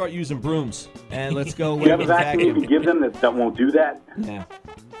told him to start using brooms and let's go Do you have a with vacuum you can give them that won't do that? Yeah.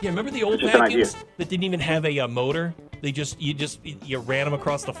 Yeah, remember the old Just an vacuums idea. that didn't even have a motor? You ran them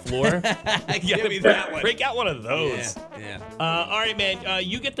across the floor. Give me that one. Break out one of those. Yeah. All right, man.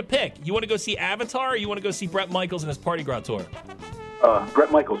 You get to pick. You want to go see Avatar, or you want to go see Bret Michaels and his Party Gras tour?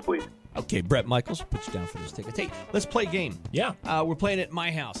 Bret Michaels, please. Okay, Bret Michaels, put you down for this ticket. Hey, let's play a game. Yeah. We're playing at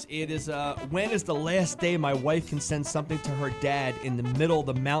my house. It is, when is the last day my wife can send something to her dad in the middle of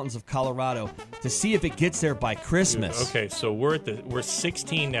the mountains of Colorado to see if it gets there by Christmas? Okay, so we're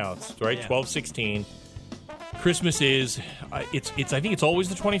 16 now, right? Yeah. 12, 16. Christmas is, I think it's always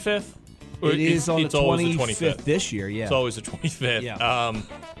the 25th? Or It is on it's the always 25th this year, yeah. It's always the 25th. Yeah.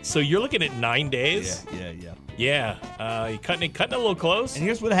 So you're looking at 9 days? Yeah. Yeah. You cutting it a little close? And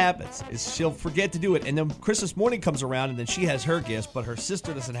here's what happens, is she'll forget to do it, and then Christmas morning comes around, and then she has her gifts, but her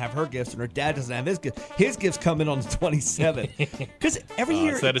sister doesn't have her gifts, and her dad doesn't have his gifts. His gifts come in on the 27th. Because every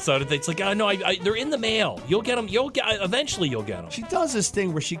year... It's like, oh, no, they're in the mail. You'll get them. Eventually you'll get them. She does this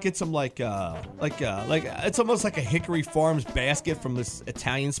thing where she gets them like it's almost like a Hickory Farms basket from this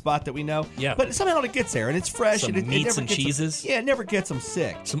Italian spot that we know. Yeah. But somehow it gets there, and it's fresh. Some and it meats never and gets cheeses. It never gets them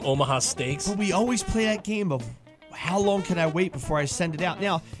sick. Some Omaha steaks. But we always play that game of how long can I wait before I send it out?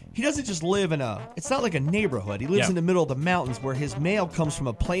 Now, he doesn't just live it's not like a neighborhood. He lives in the middle of the mountains where his mail comes from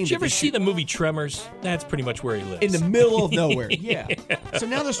a plane. Did you ever see the movie Tremors? That's pretty much where he lives. In the middle of nowhere, yeah. So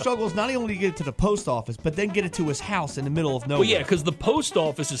now the struggle is not only to get it to the post office, but then get it to his house in the middle of nowhere. Well, yeah, because the post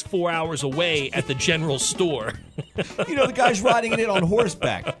office is 4 hours away at the general store. You know, the guy's riding it on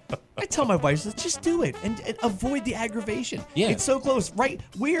horseback. I tell my wife, let's just do it and avoid the aggravation. Yeah. It's so close. Right,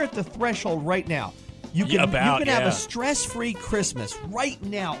 we're at the threshold right now. You can have a stress-free Christmas right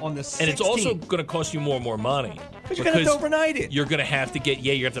now on the 16th. And it's also going to cost you more and more money. Because you're going to have to overnight it. You're going to have to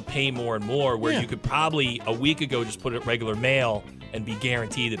you have to pay more and more, where you could probably a week ago just put it regular mail and be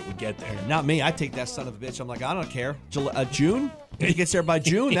guaranteed that it would get there. Not me. I take that son of a bitch. I'm like, I don't care. June? If it gets there by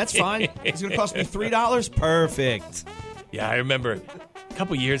June, that's fine. It's going to cost me $3? Perfect. Yeah, I remember a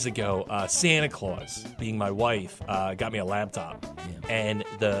couple years ago, Santa Claus, being my wife, got me a laptop. Yeah. And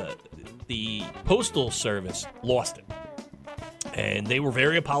the postal service lost it. And they were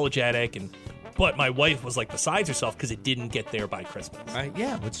very apologetic, but my wife was like besides herself because it didn't get there by Christmas. Right?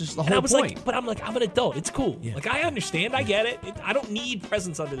 Yeah, it's just the and whole I was point. like, but I'm an adult. It's cool. Yeah. Like, I understand. I get it. I don't need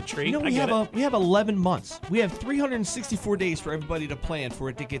presents under the tree. You know, I we have 11 months. We have 364 days for everybody to plan for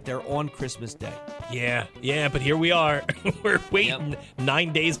it to get there on Christmas Day. Yeah, but here we are. We're waiting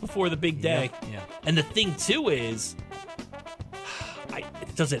 9 days before the big day. Yeah. And the thing, too, is,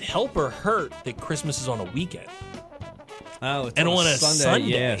 does it help or hurt that Christmas is on a weekend? Oh, it's and on a Sunday.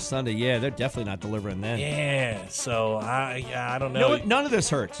 Yeah, Sunday. Yeah, they're definitely not delivering then. Yeah, so I don't know. You know what? None of this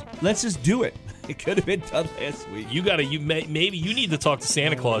hurts. Let's just do it. It could have been done last week. Maybe you need to talk to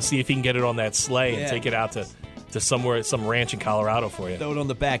Santa Claus, see if he can get it on that sleigh and take it out to somewhere, some ranch in Colorado for you. Throw it on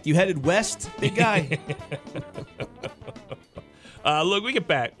the back. You headed west, big guy? Look, we get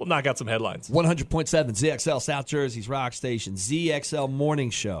back. We'll knock out some headlines. 100.7 ZXL South Jersey's Rock Station, ZXL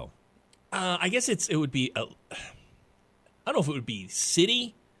Morning Show. I guess it would be, I don't know if it would be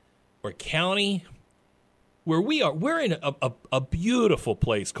city or county where we are. We're in a beautiful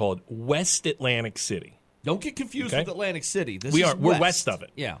place called West Atlantic City. Don't get confused with Atlantic City. We're west of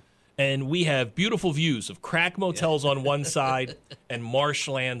it. Yeah. And we have beautiful views of crack motels on one side and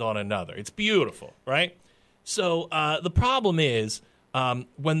marshland on another. It's beautiful, right? So the problem is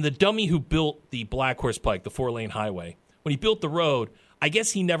when the dummy who built the Black Horse Pike, the 4-lane highway, when he built the road, I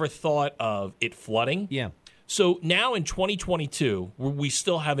guess he never thought of it flooding. Yeah. So now in 2022, we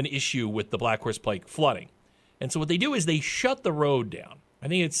still have an issue with the Black Horse Pike flooding. And so what they do is they shut the road down. I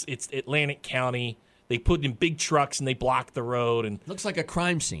think it's Atlantic County. They put in big trucks and they block the road. And Looks like a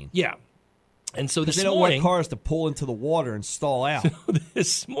crime scene. yeah. And so this They don't morning, want cars to pull into the water and stall out.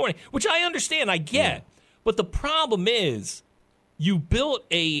 this morning, which I understand, I get. But the problem is you built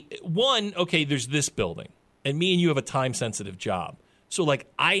okay, there's this building. And me and you have a time-sensitive job. So,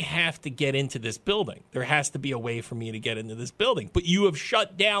 I have to get into this building. There has to be a way for me to get into this building. But you have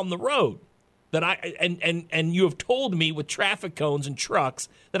shut down the road. And you have told me with traffic cones and trucks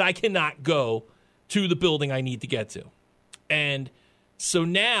that I cannot go to the building I need to get to. And so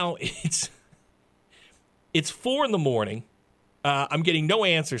now it's 4 a.m. I'm getting no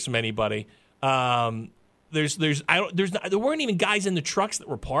answers from anybody. There weren't even guys in the trucks that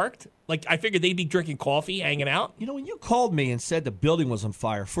were parked. I figured they'd be drinking coffee, hanging out. You know, when you called me and said the building was on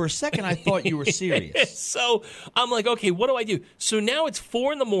fire, for a second I thought you were serious. So I'm like, okay, what do I do? So now it's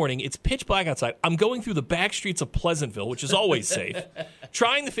 4 a.m. It's pitch black outside. I'm going through the back streets of Pleasantville, which is always safe,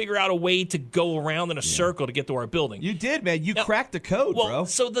 trying to figure out a way to go around in a circle to get to our building. You did, man. You cracked the code, bro.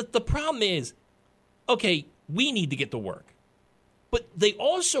 So the problem is, okay, we need to get to work. But they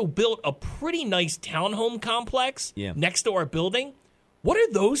also built a pretty nice townhome complex next to our building. What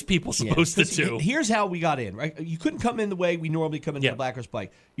are those people supposed to do? Here's how we got in, right? You couldn't come in the way we normally come into the Black Horse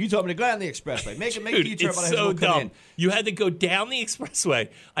Pike. You told me to go down the expressway. Make a U-turn, but I had to so come dumb. in. You had to go down the expressway.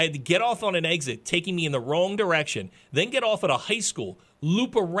 I had to get off on an exit, taking me in the wrong direction, then get off at a high school,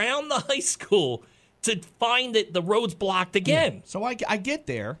 loop around the high school to find that the road's blocked again. Yeah. So I get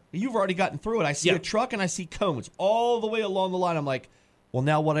there. You've already gotten through it. I see a truck and I see cones all the way along the line. I'm like, well,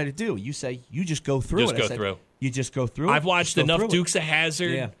 now what do I do? You say, you just go through it. Just go through. You just go through it. I've watched enough Dukes of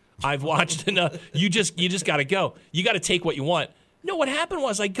Hazzard. Yeah. I've watched enough. You just got to go. You got to take what you want. No, what happened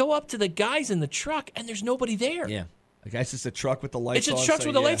was I go up to the guys in the truck, and there's nobody there. Yeah. I guess it's a truck with the lights on. It's a truck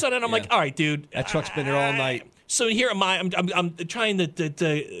with the lights on, and I'm like, all right, dude. That truck's been there all night. So here am I. I'm trying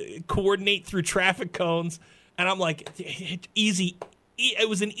to coordinate through traffic cones, and I'm like, easy. It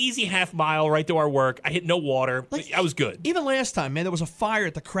was an easy half mile right to our work. I hit no water. I was good. Even last time, man, there was a fire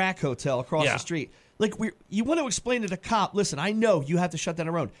at the Crack Hotel across the street. You want to explain to the cop, listen, I know you have to shut down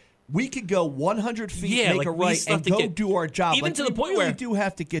the road. We could go 100 feet, make a right, and go do our job. Even to the point where we do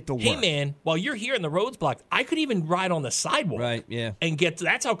have to get to work. Hey, man, while you're here and the road's blocked, I could even ride on the sidewalk. Right, yeah. And get to,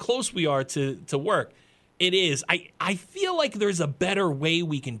 that's how close we are to work. It is. I feel like there's a better way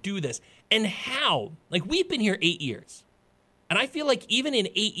we can do this. And how? We've been here 8 years. And I feel like even in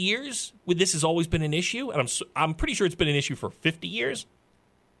 8 years, this has always been an issue, and I'm pretty sure it's been an issue for 50 years.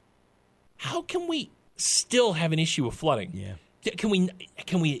 How can we still have an issue with flooding? Yeah. Can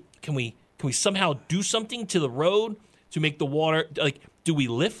we somehow do something to the road to make the water do we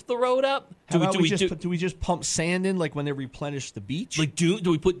lift the road up? Do we just pump sand in when they replenish the beach? Do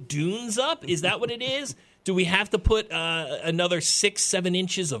we put dunes up? Is that what it is? Do we have to put another 6-7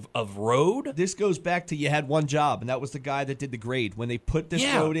 inches of road? This goes back to you had one job, and that was the guy that did the grade. When they put this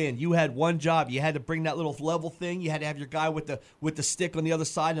road in, you had one job. You had to bring that little level thing. You had to have your guy with the stick on the other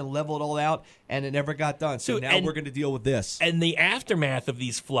side and level it all out, and it never got done. So now we're going to deal with this. And the aftermath of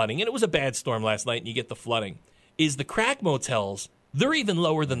these flooding, and it was a bad storm last night, and you get the flooding, is the crack motels. They're even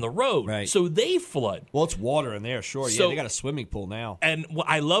lower than the road, right. So they flood. Well, it's water in there, sure. So, they got a swimming pool now. And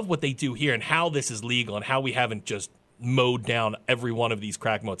I love what they do here and how this is legal and how we haven't just mowed down every one of these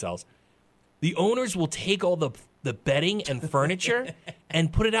crack motels. The owners will take all the bedding and furniture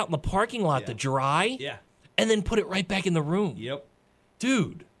and put it out in the parking lot to dry, and then put it right back in the room. Yep.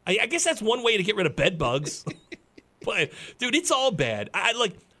 Dude, I guess that's one way to get rid of bed bugs. But, dude, it's all bad. I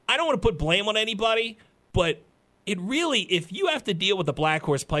don't want to put blame on anybody, but it really, if you have to deal with the Black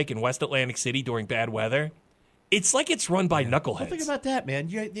Horse Pike in West Atlantic City during bad weather, it's like it's run by knuckleheads. Well, think about that, man.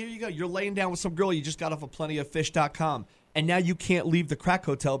 There you go. You're laying down with some girl you just got off of plentyoffish.com, and now you can't leave the crack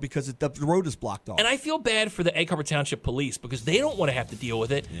hotel because the road is blocked off. And I feel bad for the Egg Harbor Township Police because they don't want to have to deal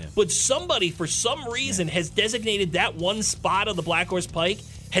with it. Yeah. But somebody, for some reason, has designated that one spot of the Black Horse Pike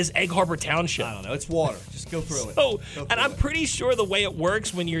as Egg Harbor Township. I don't know. It's water. Just go through it. And I'm pretty sure the way it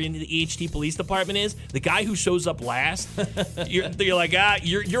works when you're in the EHT Police Department is the guy who shows up last, you're like,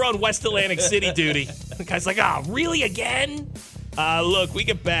 you're on West Atlantic City duty. The guy's like, really again? Look, we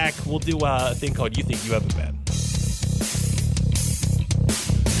get back. We'll do a thing called You Think You Have It Bad.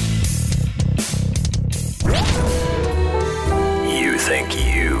 You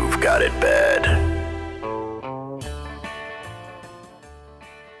think you've got it bad.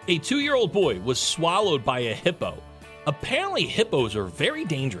 A 2-year-old boy was swallowed by a hippo. Apparently, hippos are very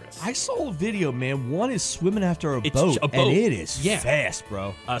dangerous. I saw a video, man. One is swimming after a boat, and it is fast,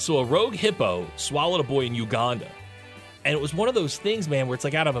 bro. So a rogue hippo swallowed a boy in Uganda. And it was one of those things, man, where it's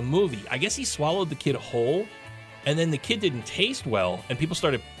like out of a movie. I guess he swallowed the kid whole, and then the kid didn't taste well, and people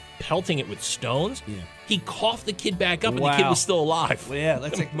started pelting it with stones. Yeah. He coughed the kid back up, and the kid was still alive. Well, yeah,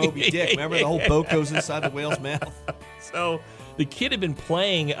 that's like Moby Dick. Remember the whole boat goes inside the whale's mouth? So the kid had been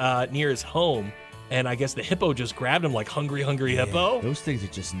playing near his home, and I guess the hippo just grabbed him like hungry hippo. Those things are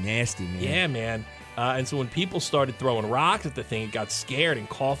just nasty, man. Yeah, man. And so when people started throwing rocks at the thing, it got scared and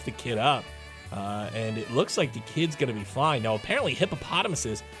coughed the kid up. And it looks like the kid's going to be fine. Now, apparently,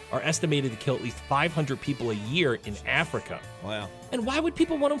 hippopotamuses are estimated to kill at least 500 people a year in Africa. Wow. And why would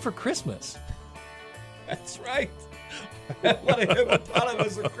people want them for Christmas? That's right. What a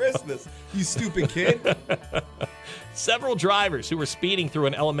hippopotamus for Christmas, you stupid kid. Several drivers who were speeding through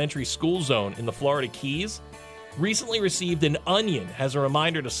an elementary school zone in the Florida Keys recently received an onion as a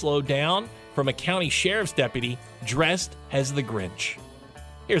reminder to slow down from a county sheriff's deputy dressed as the Grinch.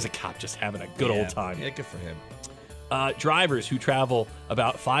 Here's a cop just having a good old time. Yeah, good for him. Drivers who travel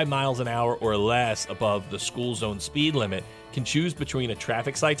about 5 miles an hour or less above the school zone speed limit can choose between a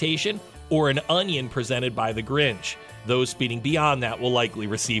traffic citation or an onion presented by the Grinch. Those speeding beyond that will likely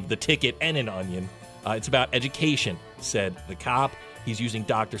receive the ticket and an onion. It's about education, said the cop. He's using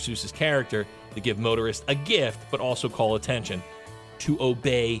Dr. Seuss's character to give motorists a gift, but also call attention to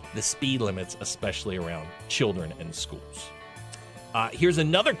obey the speed limits, especially around children and schools. Here's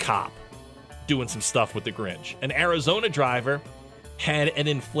another cop doing some stuff with the Grinch. An Arizona driver had an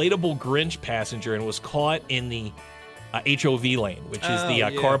inflatable Grinch passenger and was caught in the HOV lane, which is the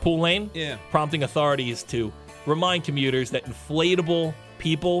carpool lane, prompting authorities to remind commuters that inflatable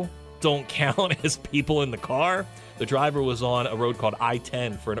people don't count as people in the car. The driver was on a road called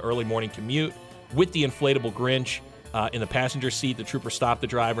I-10 for an early morning commute with the inflatable Grinch in the passenger seat. The trooper stopped the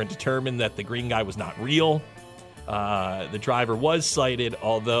driver and determined that the green guy was not real. The driver was cited,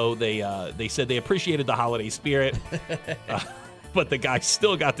 although they said they appreciated the holiday spirit, but the guy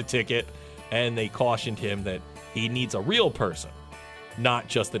still got the ticket, and they cautioned him that he needs a real person, not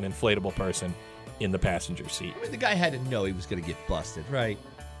just an inflatable person in the passenger seat. I mean, the guy had to know he was going to get busted, right?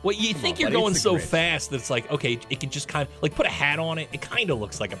 Well, you think you're going so fast that it's like, okay, it can just kind of, like, put a hat on it. It kind of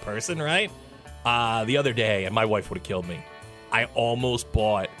looks like a person, right? The other day, and my wife would have killed me, I almost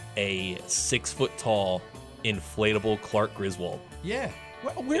bought a 6-foot-tall inflatable Clark Griswold. Yeah.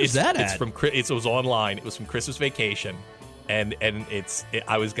 Where's that at? It was online. It was from Christmas Vacation. And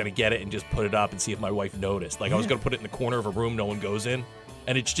I was going to get it and just put it up and see if my wife noticed. Like, I was going to put it in the corner of a room no one goes in.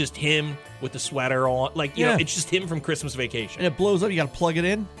 And it's just him with the sweater on. Like, you know, it's just him from Christmas Vacation. And it blows up. You got to plug it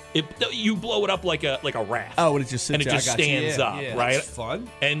in? You blow it up like a raft. Oh, and it just sits and it just stands up, right? That's fun.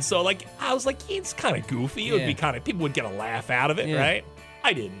 And so, like, I was like, it's kind of goofy. It would be kind of, people would get a laugh out of it, right?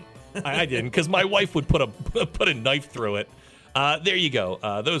 I didn't. I didn't, because my wife would put a knife through it. There you go.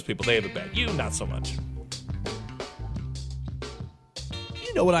 Those people, they have it bad. You, not so much.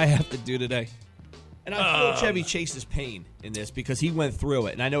 You know what I have to do today? And I feel Chevy Chase's pain in this because he went through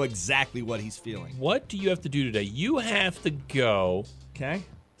it, and I know exactly what he's feeling. What do you have to do today? You have to go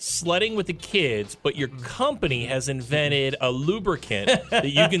sledding with the kids, but your company has invented a lubricant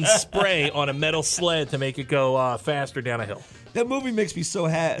that you can spray on a metal sled to make it go faster down a hill. That movie makes me so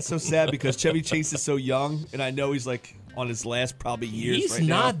sad because Chevy Chase is so young, and I know he's like on his last probably years. He's right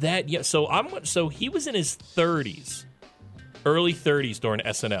not now. that young. So he was in his 30s, early 30s during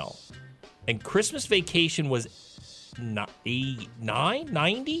SNL, and Christmas Vacation was 90.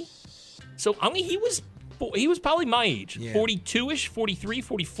 So I mean, he was probably my age, 42ish, 43,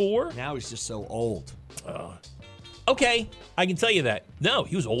 44. Now he's just so old. Okay, I can tell you that. No,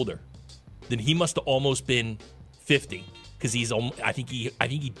 he was older. Then he must have almost been 50. Because I think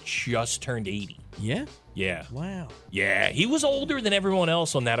he just turned 80. Yeah? Yeah. Wow. Yeah, he was older than everyone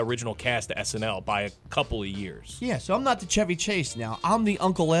else on that original cast of SNL by a couple of years. Yeah, so I'm not the Chevy Chase now. I'm the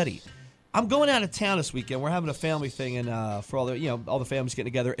Uncle Eddie. I'm going out of town this weekend. We're having a family thing, and for all the families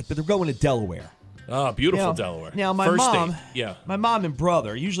getting together, but they're going to Delaware. Oh, beautiful Delaware. Now, my mom and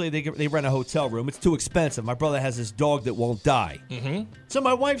brother, usually they rent a hotel room. It's too expensive. My brother has this dog that won't die. Mm-hmm. So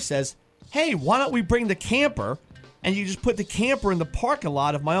my wife says, hey, why don't we bring the camper? And you just put the camper in the parking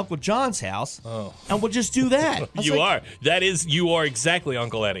lot of my Uncle John's house, and we'll just do that. You are exactly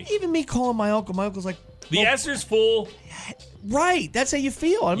Uncle Eddie. Even me calling my uncle's like... The Esther's full. Right, that's how you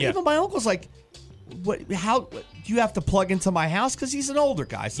feel. I mean, even my uncle's like, how do you have to plug into my house? Because he's an older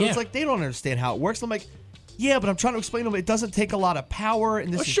guy. So it's like they don't understand how it works. I'm like, yeah, but I'm trying to explain to him it doesn't take a lot of power.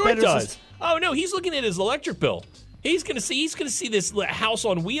 And this is sure better. It does. Oh, no, he's looking at his electric bill. He's gonna see this house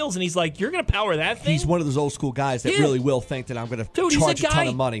on wheels, and he's like, "You're gonna power that thing?" He's one of those old school guys that Yeah. really will think that I'm going to Dude, charge he's a ton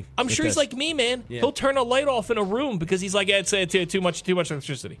of money. I'm with sure he's this. like me, man. Yeah. He'll turn a light off in a room because he's like, it's too much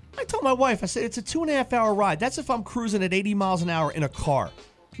electricity. I told my wife, I said, it's a 2.5 hour ride. That's if I'm cruising at 80 miles an hour in a car.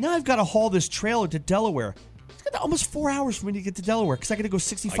 Now I've got to haul this trailer to Delaware. It's got almost 4 hours for me to get to Delaware because I got to go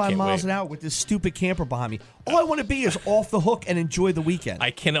 65 miles an hour with this stupid camper behind me. All I want to be is off the hook and enjoy the weekend. I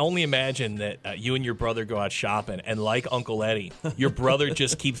can only imagine that you and your brother go out shopping, and like Uncle Eddie, your brother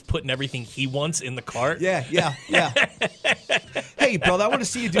just keeps putting everything he wants in the cart. Yeah. Hey, brother, I want to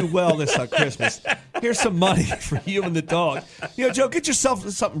see you do well this Christmas. Here's some money for you and the dog. Joe, get yourself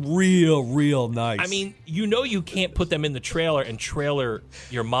something real nice. I mean, you can't put them in the trailer and trailer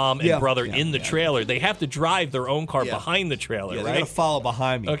your mom and brother in the trailer. They have to drive their own car behind the trailer, They right? got to follow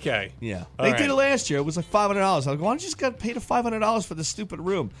behind me. Okay. Yeah. All They right. did it last year. It was like $500. I was like, why don't you just got to pay the $500 for the stupid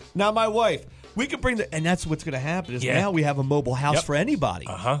room? Now my wife, we could bring and that's what's going to happen is now we have a mobile house for anybody.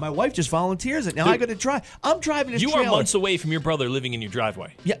 My wife just volunteers it. Now I got to drive. I'm driving this You trailer. are months away from your brother living in your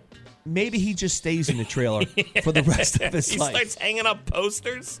driveway. Yeah. Maybe he just stays in the trailer for the rest of his He life. starts hanging up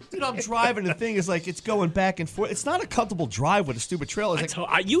posters. Dude, I'm driving. The thing is like it's going back and forth. It's not a comfortable drive with a stupid trailer. It's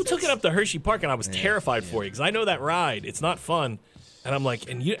like, You took it up to Hershey Park, and I was terrified for you because I know that ride. It's not fun. And I'm like,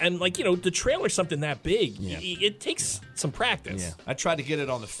 the trailer's something that big. It takes some practice. Yeah. I tried to get it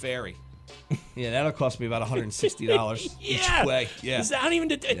on the ferry. Yeah, that'll cost me about $160 each way. Yeah.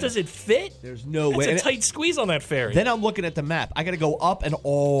 Does it fit? There's no It's way. a tight squeeze on that ferry. Then I'm looking at the map. I got to go up and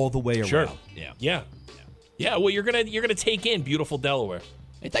all the way Sure. around. Yeah. Well, you're gonna take in beautiful Delaware.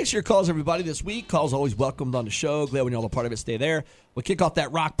 Hey, thanks for your calls, everybody, this week. Calls always welcomed on the show. Glad when you're all a part of it. Stay there. We'll kick off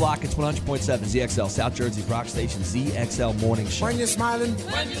that rock block. It's 100.7 ZXL, South Jersey's rock station, ZXL Morning Show. When you're smiling,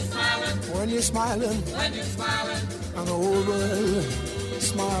 when you're smiling, and the whole world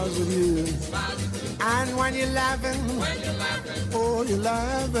smiles with you. And when you're laughing, oh, you're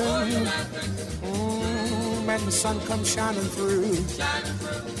laughing. When the sun comes shining through.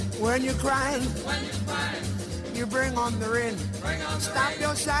 When you're crying, you bring on the rain. Stop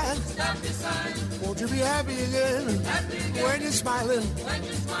your sighing. Won't you be happy again? When you're smiling.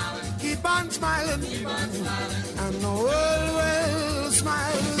 Keep on smiling. And the whole world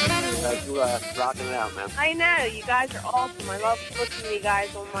smiles. Rocking it out, man. I know. You guys are awesome. I love listening to you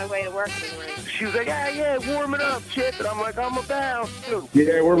guys on my way to work in the morning. She was like, yeah, warming up, Chip. And I'm like, I'm about to.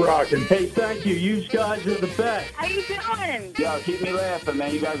 Yeah, we're rocking. Hey, thank you. You guys are the best. How you doing? Yeah, keep me laughing,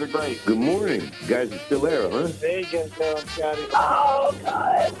 man. You guys are great. Good morning. You guys are still there, huh? There you go, Scotty. Oh,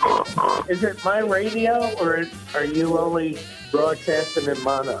 God. Is it my radio, or are you only broadcasting in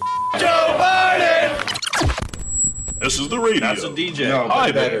mono? Joe Biden! This is the radio. That's a DJ. No,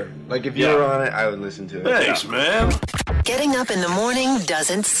 Hi, better. Like, if you were on it, I would listen to it. Thanks, man. Getting up in the morning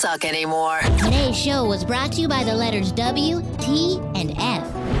doesn't suck anymore. Today's show was brought to you by the letters W, T, and F.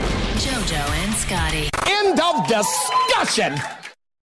 JoJo and Scotty. End of discussion.